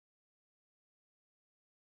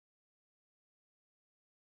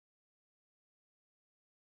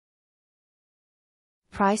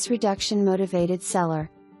Price reduction motivated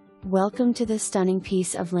seller. Welcome to this stunning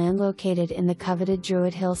piece of land located in the coveted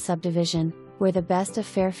Druid Hill subdivision, where the best of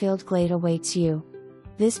Fairfield Glade awaits you.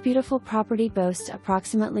 This beautiful property boasts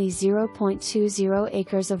approximately 0.20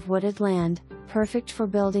 acres of wooded land, perfect for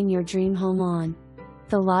building your dream home on.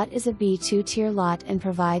 The lot is a B2 tier lot and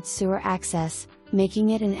provides sewer access, making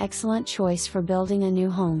it an excellent choice for building a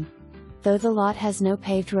new home. Though the lot has no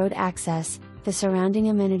paved road access, the surrounding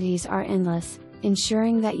amenities are endless,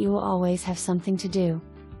 ensuring that you will always have something to do.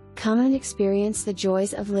 Come and experience the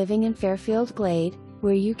joys of living in Fairfield Glade,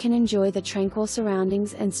 where you can enjoy the tranquil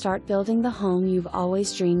surroundings and start building the home you've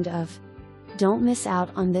always dreamed of. Don't miss out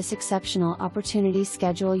on this exceptional opportunity.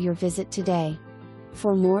 Schedule your visit today.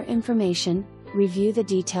 For more information, review the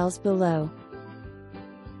details below.